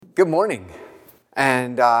Good morning.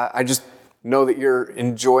 And I just know that you're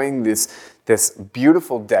enjoying this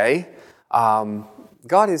beautiful day.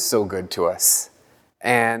 God is so good to us.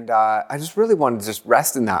 And I just really wanted to just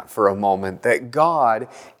rest in that for a moment, that God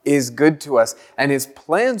is good to us and His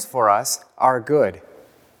plans for us are good.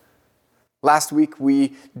 Last week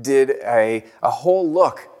we did a whole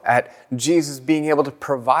look at Jesus being able to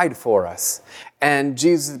provide for us and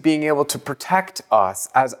Jesus being able to protect us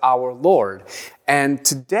as our Lord. And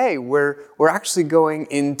today we're actually going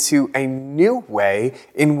into a new way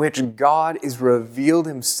in which God is revealed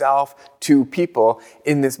Himself to people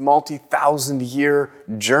in this multi-thousand-year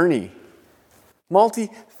journey.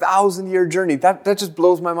 Multi-thousand-year journey. That just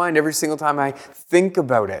blows my mind every single time I think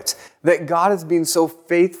about it. That God has been so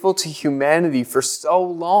faithful to humanity for so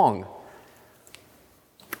long.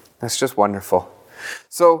 That's just wonderful.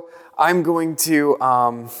 So I'm going to,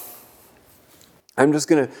 I'm just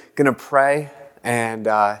gonna pray and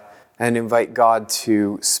invite God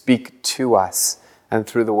to speak to us and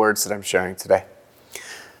through the words that I'm sharing today.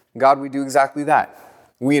 God, we do exactly that.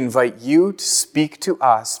 We invite you to speak to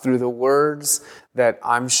us through the words that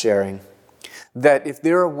I'm sharing. That if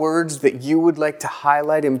there are words that you would like to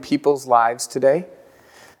highlight in people's lives today,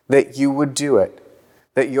 that you would do it.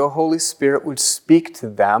 That your Holy Spirit would speak to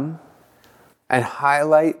them and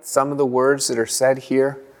highlight some of the words that are said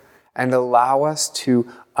here and allow us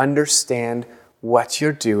to understand what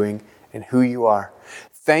you're doing and who you are.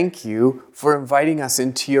 Thank you for inviting us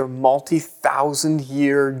into your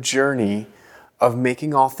multi-thousand-year journey of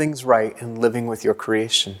making all things right and living with your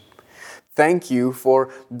creation. Thank you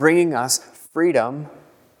for bringing us freedom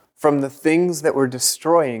from the things that were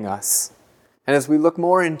destroying us. And as we look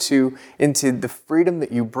more into the freedom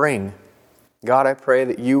that you bring, God, I pray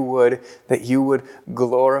that you would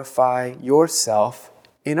glorify yourself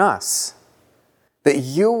in us. That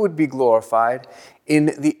you would be glorified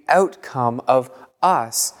in the outcome of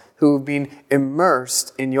us who have been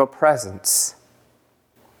immersed in your presence.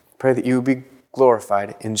 Pray that you would be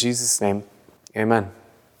glorified in Jesus' name. Amen.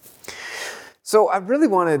 So I really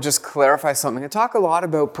want to just clarify something. I talk a lot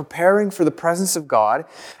about preparing for the presence of God,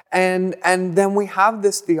 and then we have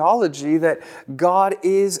this theology that God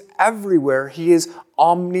is everywhere. He is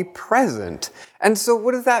omnipresent. And so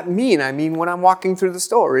what does that mean? I mean, when I'm walking through the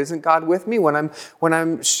store, isn't God with me? When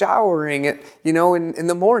I'm showering in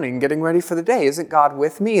the morning, getting ready for the day, isn't God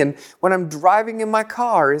with me? And when I'm driving in my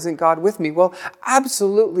car, isn't God with me? Well,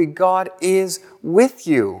 absolutely, God is with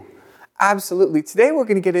you. Absolutely. Today we're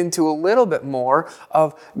going to get into a little bit more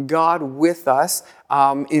of God with us,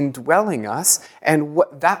 indwelling us, and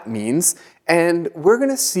what that means. And we're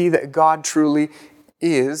going to see that God truly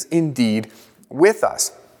is indeed with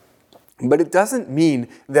us. But it doesn't mean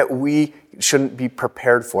that we shouldn't be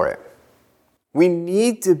prepared for it. We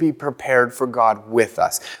need to be prepared for God with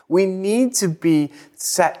us. We need to be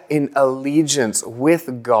set in allegiance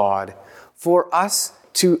with God for us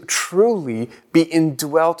to truly be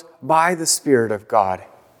indwelt by the Spirit of God.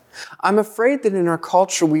 I'm afraid that in our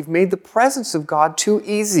culture we've made the presence of God too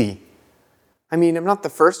easy. I mean, I'm not the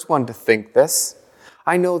first one to think this.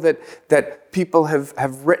 I know that people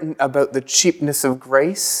have written about the cheapness of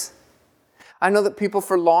grace. I know that people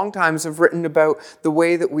for long times have written about the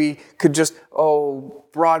way that we could just,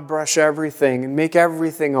 broad brush everything and make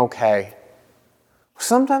everything okay.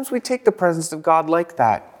 Sometimes we take the presence of God like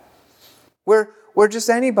that. Where just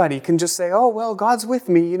anybody can just say, God's with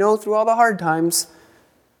me, through all the hard times,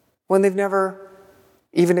 when they've never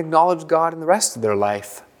even acknowledged God in the rest of their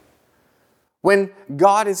life. When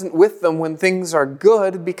God isn't with them when things are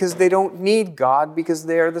good because they don't need God because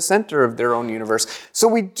they are the center of their own universe. So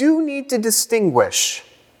we do need to distinguish.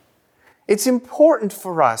 It's important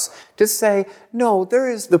for us to say, no, there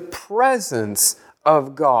is the presence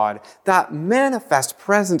of God, that manifest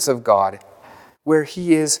presence of God, where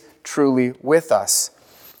He is truly with us.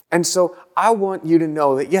 And so I want you to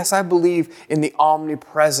know that, yes, I believe in the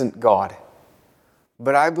omnipresent God,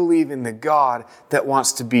 but I believe in the God that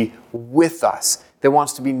wants to be with us, that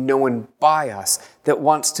wants to be known by us, that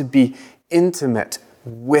wants to be intimate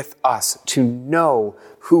with us, to know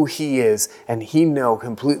who He is, and He know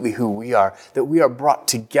completely who we are, that we are brought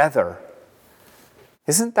together.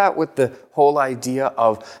 Isn't that what the whole idea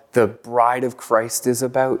of the bride of Christ is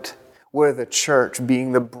about? Where the church,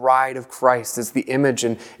 being the bride of Christ, is the image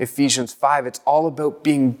in Ephesians 5. It's all about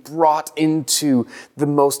being brought into the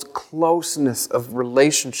most closeness of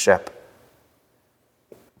relationship.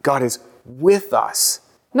 God is with us.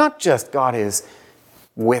 Not just God is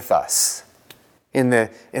with us in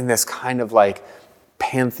this kind of like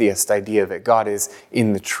pantheist idea that God is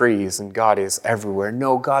in the trees and God is everywhere.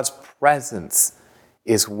 No, God's presence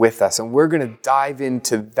is with us. And we're going to dive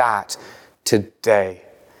into that today.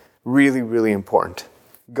 Really, really important.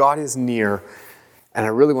 God is near, and I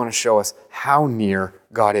really want to show us how near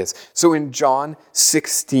God is. So in John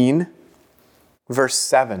 16, verse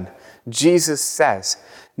 7, Jesus says,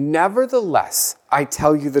 "Nevertheless, I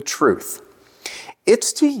tell you the truth.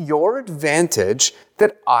 It's to your advantage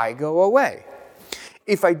that I go away.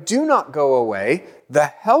 If I do not go away, the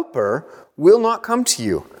Helper will not come to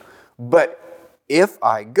you. But if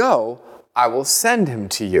I go, I will send him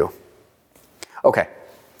to you." Okay,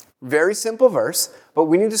 very simple verse, but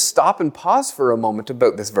we need to stop and pause for a moment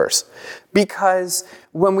about this verse. Because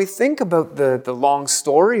when we think about the long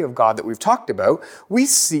story of God that we've talked about, we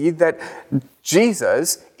see that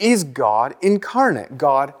Jesus is God incarnate,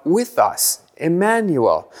 God with us,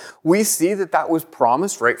 Emmanuel. We see that that was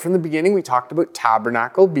promised right from the beginning. We talked about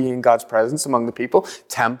tabernacle being God's presence among the people,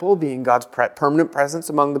 temple being God's permanent presence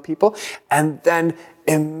among the people, and then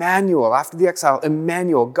Emmanuel, after the exile,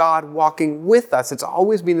 Emmanuel, God walking with us. It's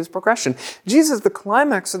always been this progression. Jesus is the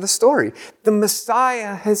climax of the story. The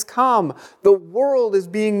Messiah has come. The world is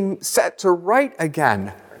being set to right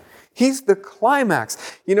again. He's the climax.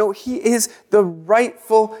 He is the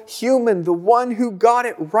rightful human, the one who got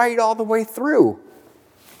it right all the way through.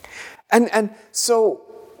 And so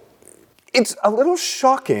it's a little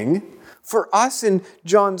shocking for us in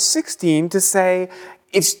John 16 to say,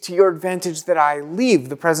 it's to your advantage that I leave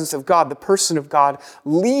the presence of God, the person of God,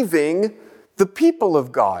 leaving the people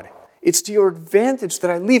of God. It's to your advantage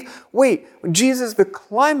that I leave. Wait, Jesus, the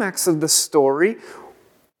climax of the story,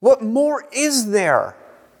 what more is there?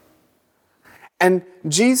 And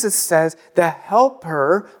Jesus says, the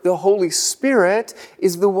Helper, the Holy Spirit,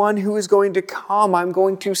 is the one who is going to come. I'm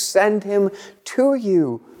going to send him to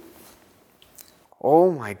you.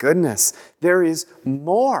 Oh my goodness, there is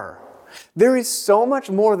more. There is so much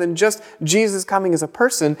more than just Jesus coming as a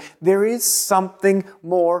person. There is something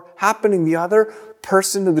more happening. The other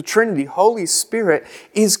person of the Trinity, Holy Spirit,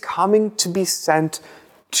 is coming to be sent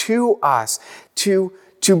to us, to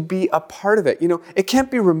be a part of it. It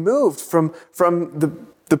can't be removed from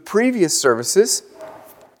the previous services.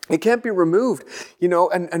 It can't be removed,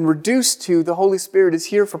 and reduced to the Holy Spirit is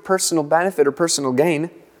here for personal benefit or personal gain.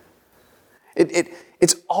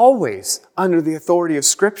 It's always under the authority of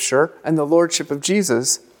Scripture and the Lordship of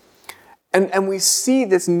Jesus. And we see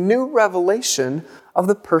this new revelation of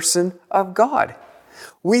the person of God.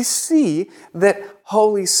 We see that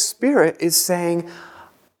Holy Spirit is saying,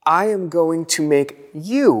 I am going to make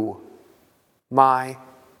you my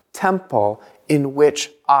temple in which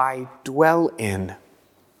I dwell in.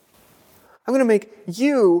 I'm going to make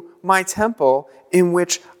you my temple in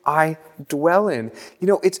which I dwell in.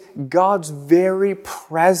 It's God's very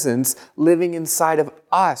presence living inside of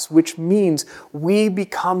us, which means we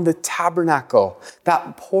become the tabernacle,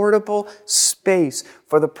 that portable space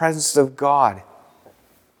for the presence of God.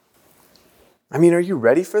 Are you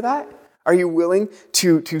ready for that? Are you willing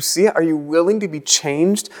to see it? Are you willing to be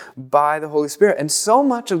changed by the Holy Spirit? And so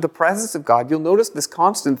much of the presence of God, you'll notice this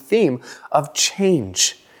constant theme of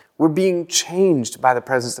change. We're being changed by the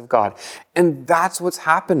presence of God. And that's what's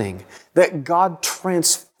happening. That God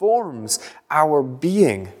transforms our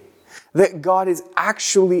being. That God is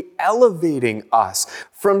actually elevating us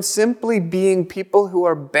from simply being people who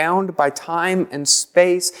are bound by time and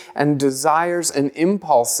space and desires and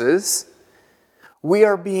impulses. We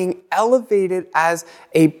are being elevated as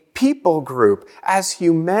a people group, as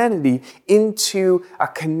humanity, into a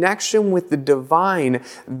connection with the divine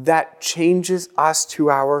that changes us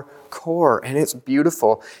to our core. And it's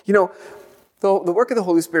beautiful. The work of the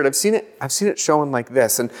Holy Spirit, I've seen it shown like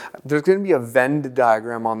this. And there's going to be a Venn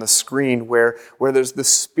diagram on the screen where there's the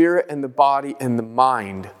spirit and the body and the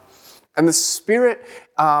mind. And the spirit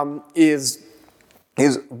is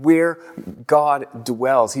where God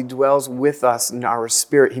dwells. He dwells with us in our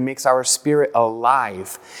spirit. He makes our spirit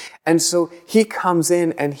alive. And so he comes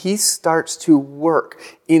in and he starts to work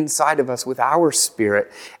inside of us with our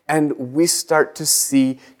spirit. And we start to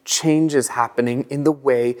see changes happening in the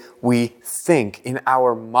way we think, in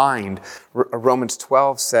our mind. Romans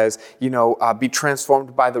 12 says, be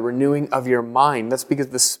transformed by the renewing of your mind. That's because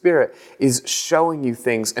the Spirit is showing you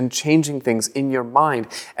things and changing things in your mind.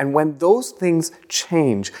 And when those things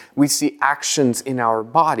change, we see actions in our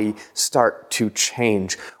body start to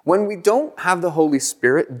change. When we don't have the Holy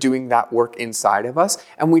Spirit doing that work inside of us,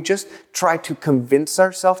 and we just try to convince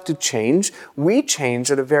ourselves to change, we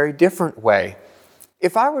change in a very different way.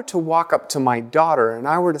 If I were to walk up to my daughter and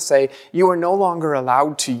I were to say, you are no longer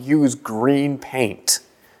allowed to use green paint,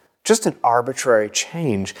 just an arbitrary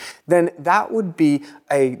change, then that would be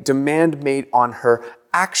a demand made on her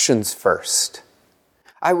actions first.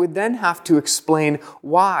 I would then have to explain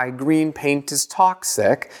why green paint is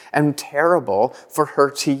toxic and terrible for her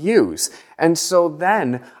to use. And so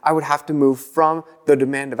then I would have to move from the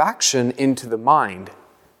demand of action into the mind.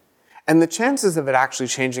 And the chances of it actually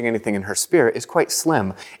changing anything in her spirit is quite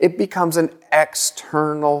slim. It becomes an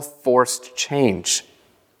external forced change.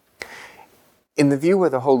 In the view where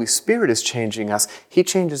the Holy Spirit is changing us, He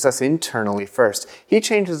changes us internally first. He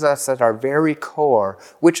changes us at our very core,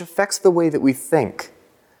 which affects the way that we think.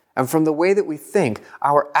 And from the way that we think,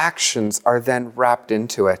 our actions are then wrapped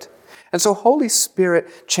into it. And so Holy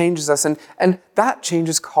Spirit changes us, and that change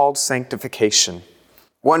is called sanctification.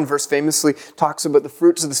 One verse famously talks about the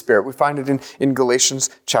fruits of the Spirit. We find it in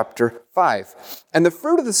Galatians chapter 5. And the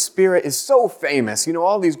fruit of the Spirit is so famous,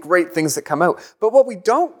 all these great things that come out. But what we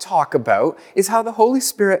don't talk about is how the Holy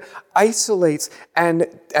Spirit isolates and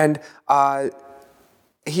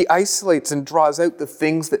He isolates and draws out the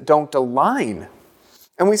things that don't align.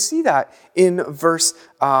 And we see that in verse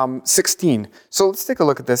 16. So let's take a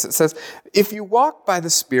look at this. It says, if you walk by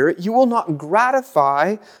the Spirit, you will not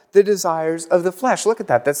gratify the desires of the flesh. Look at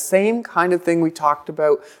that. That same kind of thing we talked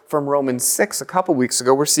about from Romans 6 a couple weeks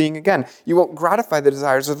ago, we're seeing again. You won't gratify the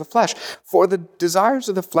desires of the flesh. For the desires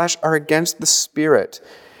of the flesh are against the Spirit,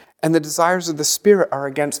 and the desires of the Spirit are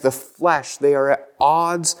against the flesh. They are at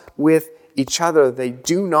odds with each other. They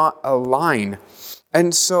do not align.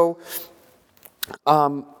 And so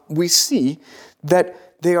we see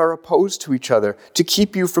that they are opposed to each other to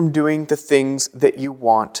keep you from doing the things that you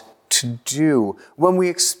want to do. When we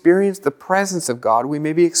experience the presence of God, we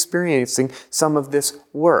may be experiencing some of this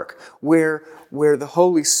work where the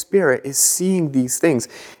Holy Spirit is seeing these things.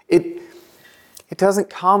 It doesn't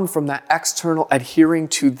come from that external adhering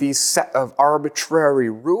to these set of arbitrary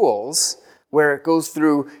rules where it goes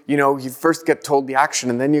through, you first get told the action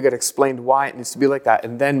and then you get explained why it needs to be like that.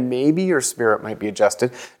 And then maybe your spirit might be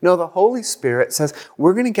adjusted. No, the Holy Spirit says,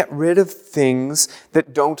 we're going to get rid of things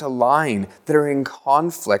that don't align, that are in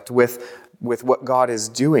conflict with what God is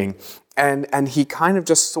doing. And He kind of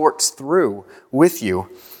just sorts through with you.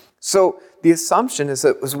 So the assumption is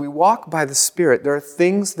that as we walk by the Spirit, there are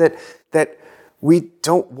things that we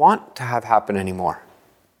don't want to have happen anymore,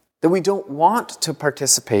 that we don't want to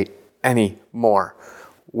participate anymore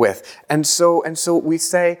with. And so we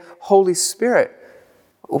say, Holy Spirit,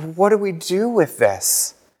 what do we do with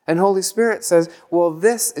this? And Holy Spirit says, well,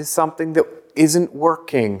 this is something that isn't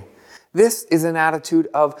working. This is an attitude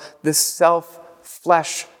of the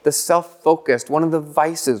self-flesh, the self-focused, one of the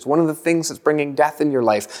vices, one of the things that's bringing death in your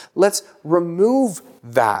life. Let's remove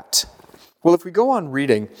that. Well, if we go on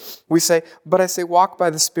reading, we say, but I say, walk by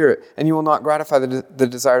the Spirit, and you will not gratify the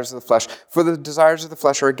desires of the flesh. For the desires of the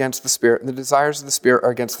flesh are against the Spirit, and the desires of the Spirit are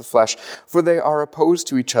against the flesh. For they are opposed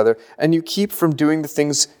to each other, and you keep from doing the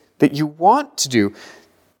things that you want to do.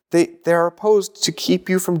 They are opposed to keep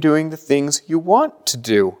you from doing the things you want to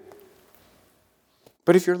do.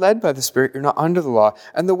 But if you're led by the Spirit, you're not under the law.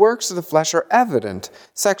 And the works of the flesh are evident: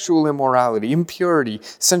 sexual immorality, impurity,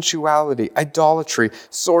 sensuality, idolatry,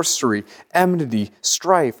 sorcery, enmity,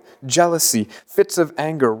 strife, jealousy, fits of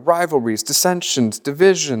anger, rivalries, dissensions,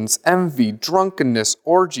 divisions, envy, drunkenness,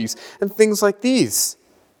 orgies, and things like these.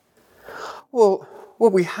 Well,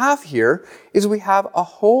 what we have here is we have a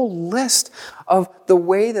whole list of the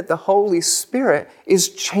way that the Holy Spirit is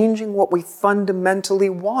changing what we fundamentally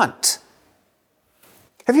want.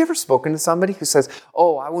 Have you ever spoken to somebody who says,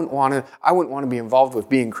 oh, I wouldn't want to be involved with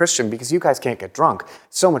being Christian because you guys can't get drunk.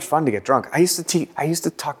 It's so much fun to get drunk. I used to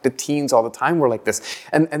talk to teens all the time who were like this,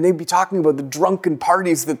 and they'd be talking about the drunken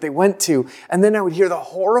parties that they went to, and then I would hear the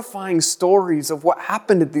horrifying stories of what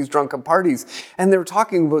happened at these drunken parties, and they were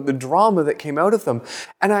talking about the drama that came out of them.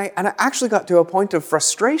 And I actually got to a point of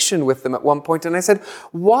frustration with them at one point, and I said,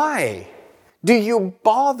 why do you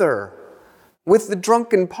bother with the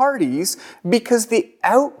drunken parties? Because the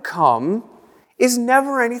outcome is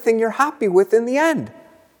never anything you're happy with in the end.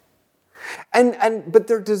 But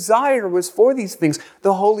their desire was for these things.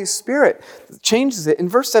 The Holy Spirit changes it. In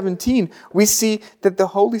verse 17, we see that the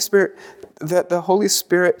Holy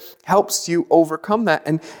Spirit helps you overcome that.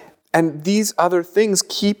 And these other things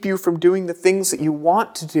keep you from doing the things that you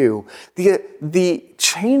want to do. The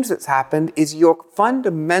change that's happened is your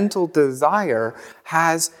fundamental desire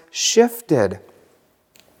has shifted.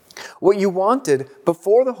 What you wanted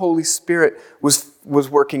before the Holy Spirit was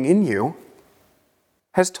working in you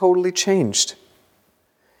has totally changed.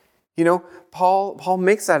 Paul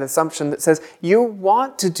makes that assumption that says you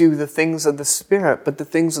want to do the things of the Spirit, but the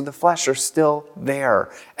things of the flesh are still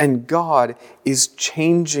there. And God is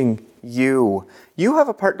changing you. You have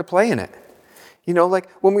a part to play in it.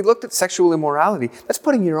 Like when we looked at sexual immorality, that's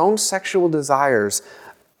putting your own sexual desires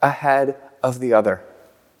ahead of the other.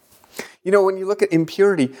 You know, when you look at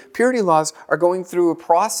impurity, purity laws are going through a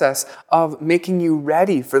process of making you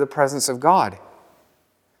ready for the presence of God.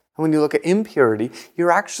 And when you look at impurity,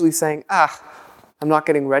 you're actually saying, I'm not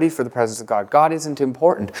getting ready for the presence of God. God isn't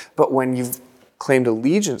important. But when you've claimed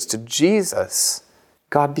allegiance to Jesus,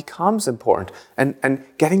 God becomes important. And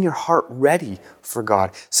getting your heart ready for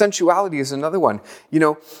God. Sensuality is another one. You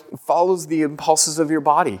know, follows the impulses of your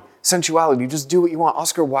body. Sensuality, just do what you want.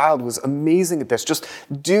 Oscar Wilde was amazing at this. Just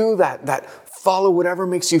do that follow whatever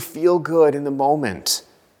makes you feel good in the moment.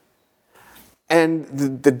 And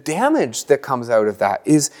the damage that comes out of that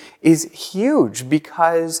is huge,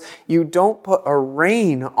 because you don't put a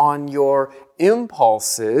rein on your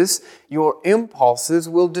impulses. Your impulses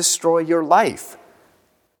will destroy your life.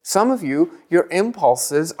 Some of you, your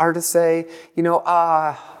impulses are to say,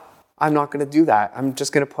 I'm not going to do that. I'm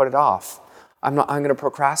just going to put it off. I'm going to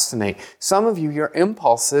procrastinate. Some of you, your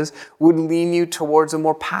impulses would lean you towards a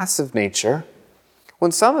more passive nature,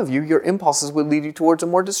 when some of you, your impulses would lead you towards a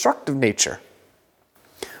more destructive nature.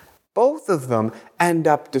 Both of them end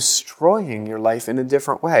up destroying your life in a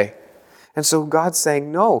different way. And so God's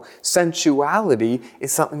saying, no, sensuality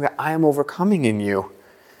is something that I am overcoming in you.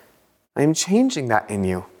 I am changing that in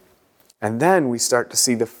you. And then we start to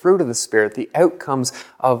see the fruit of the Spirit, the outcomes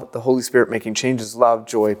of the Holy Spirit making changes: love,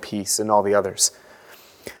 joy, peace, and all the others.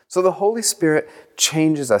 So the Holy Spirit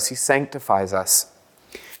changes us. He sanctifies us.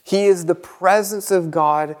 He is the presence of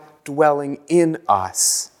God dwelling in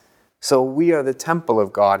us. So we are the temple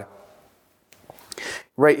of God.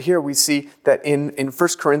 Right here we see that in 1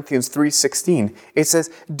 Corinthians 3:16, it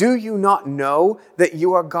says, "Do you not know that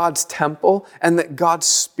you are God's temple and that God's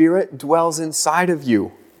Spirit dwells inside of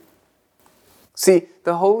you?" See,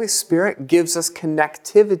 the Holy Spirit gives us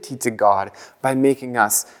connectivity to God by making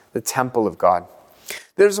us the temple of God.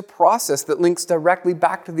 There's a process that links directly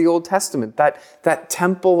back to the Old Testament, that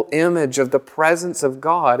temple image of the presence of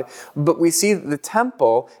God, but we see that the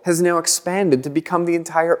temple has now expanded to become the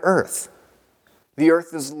entire earth. The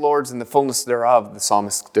earth is the Lord's and the fullness thereof, the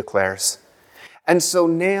psalmist declares. And so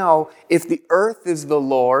now, if the earth is the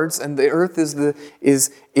Lord's and the earth is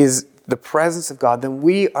the presence of God, then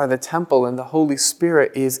we are the temple and the Holy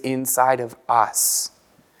Spirit is inside of us.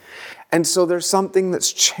 And so there's something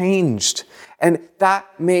that's changed, and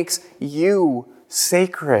that makes you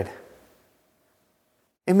sacred.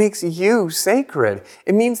 It makes you sacred.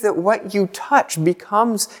 It means that what you touch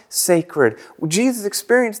becomes sacred. Jesus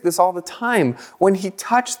experienced this all the time. When he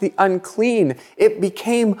touched the unclean, it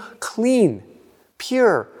became clean,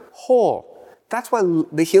 pure, whole. That's why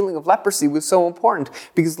the healing of leprosy was so important,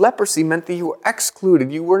 because leprosy meant that you were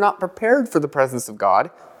excluded. You were not prepared for the presence of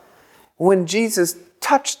God. When Jesus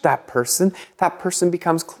touched that person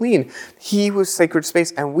becomes clean. He was sacred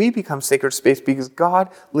space, and we become sacred space because God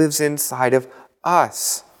lives inside of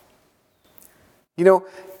us. You know,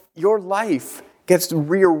 your life gets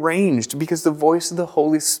rearranged because the voice of the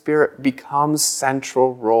Holy Spirit becomes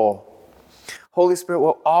central role. Holy Spirit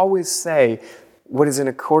will always say what is in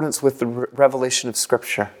accordance with the revelation of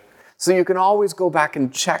Scripture. So you can always go back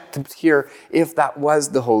and check to hear if that was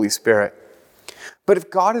the Holy Spirit. But if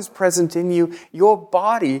God is present in you, your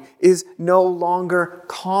body is no longer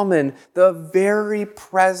common. The very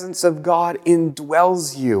presence of God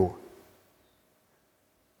indwells you.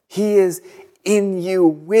 He is in you,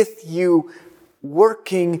 with you,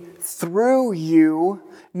 working through you,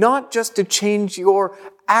 not just to change your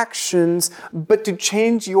actions, but to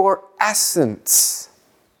change your essence.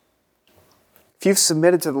 If you've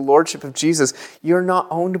submitted to the Lordship of Jesus, you're not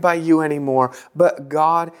owned by you anymore, but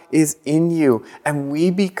God is in you, and we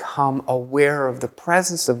become aware of the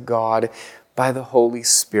presence of God by the Holy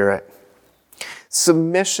Spirit.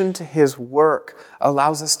 Submission to His work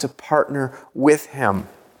allows us to partner with Him.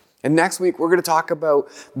 And next week, we're going to talk about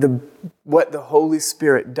what the Holy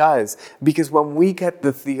Spirit does. Because when we get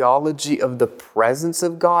the theology of the presence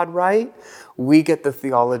of God right, we get the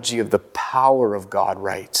theology of the power of God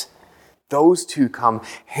right. Those two come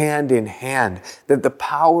hand in hand. That the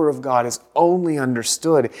power of God is only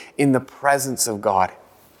understood in the presence of God.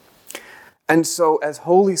 And so as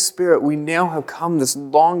Holy Spirit, we now have come this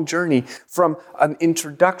long journey from an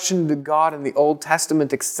introduction to God in the Old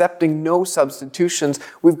Testament, accepting no substitutions.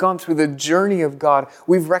 We've gone through the journey of God.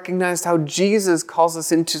 We've recognized how Jesus calls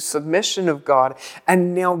us into submission of God.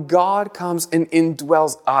 And now God comes and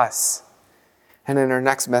indwells us. And in our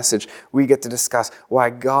next message, we get to discuss why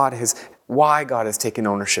God has taken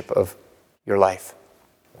ownership of your life.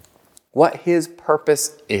 What His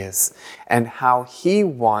purpose is, and how He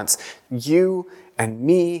wants you and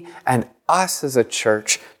me and us as a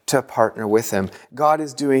church to partner with Him. God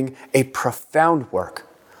is doing a profound work,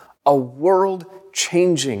 a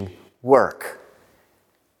world-changing work.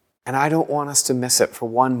 And I don't want us to miss it for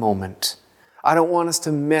one moment. I don't want us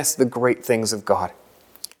to miss the great things of God.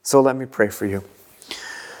 So let me pray for you.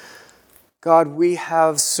 God, we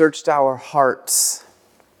have searched our hearts.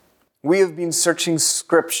 We have been searching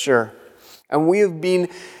Scripture. And we have been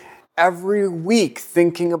every week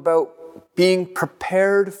thinking about being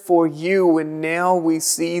prepared for you. And now we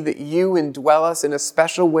see that you indwell us in a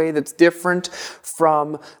special way that's different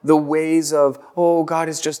from the ways of, oh, God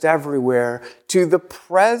is just everywhere, to the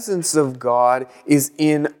presence of God is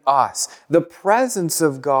in us. The presence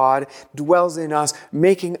of God dwells in us,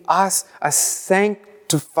 making us a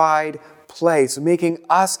sanctified place, making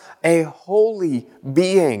us a holy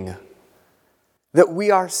being. That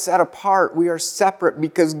we are set apart, we are separate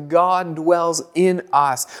because God dwells in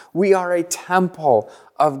us. We are a temple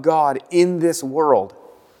of God in this world.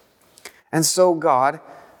 And so, God,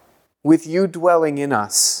 with you dwelling in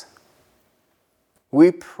us,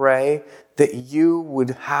 we pray that you would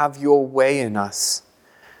have your way in us.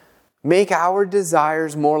 Make our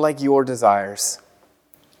desires more like your desires.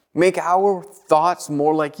 Make our thoughts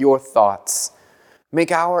more like your thoughts.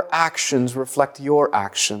 Make our actions reflect your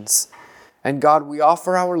actions. And God, we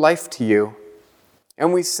offer our life to you.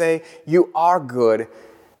 And we say, you are good.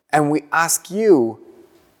 And we ask you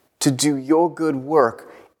to do your good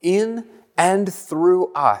work in and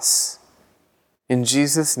through us. In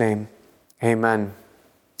Jesus' name, amen.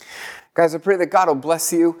 Guys, I pray that God will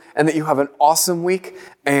bless you and that you have an awesome week.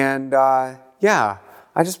 And I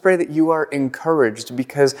just pray that you are encouraged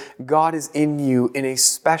because God is in you in a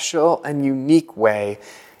special and unique way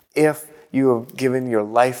if you have given your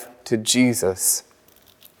life to Jesus.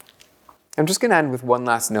 I'm just going to end with one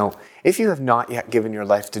last note. If you have not yet given your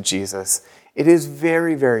life to Jesus, it is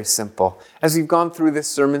very, very simple. As we've gone through this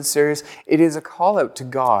sermon series, it is a call out to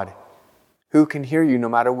God who can hear you no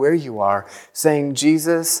matter where you are, saying,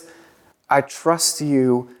 Jesus, I trust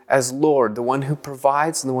you as Lord, the one who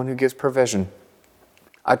provides and the one who gives provision.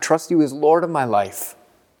 I trust you as Lord of my life,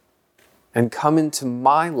 and come into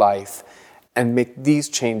my life and make these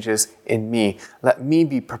changes in me. Let me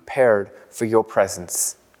be prepared for your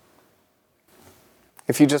presence.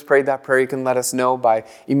 If you just prayed that prayer, you can let us know by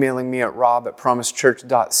emailing me at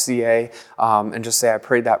rob@promisechurch.ca and just say, I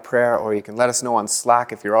prayed that prayer, or you can let us know on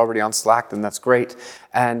Slack. If you're already on Slack, then that's great.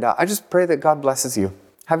 And I just pray that God blesses you.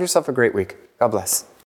 Have yourself a great week. God bless.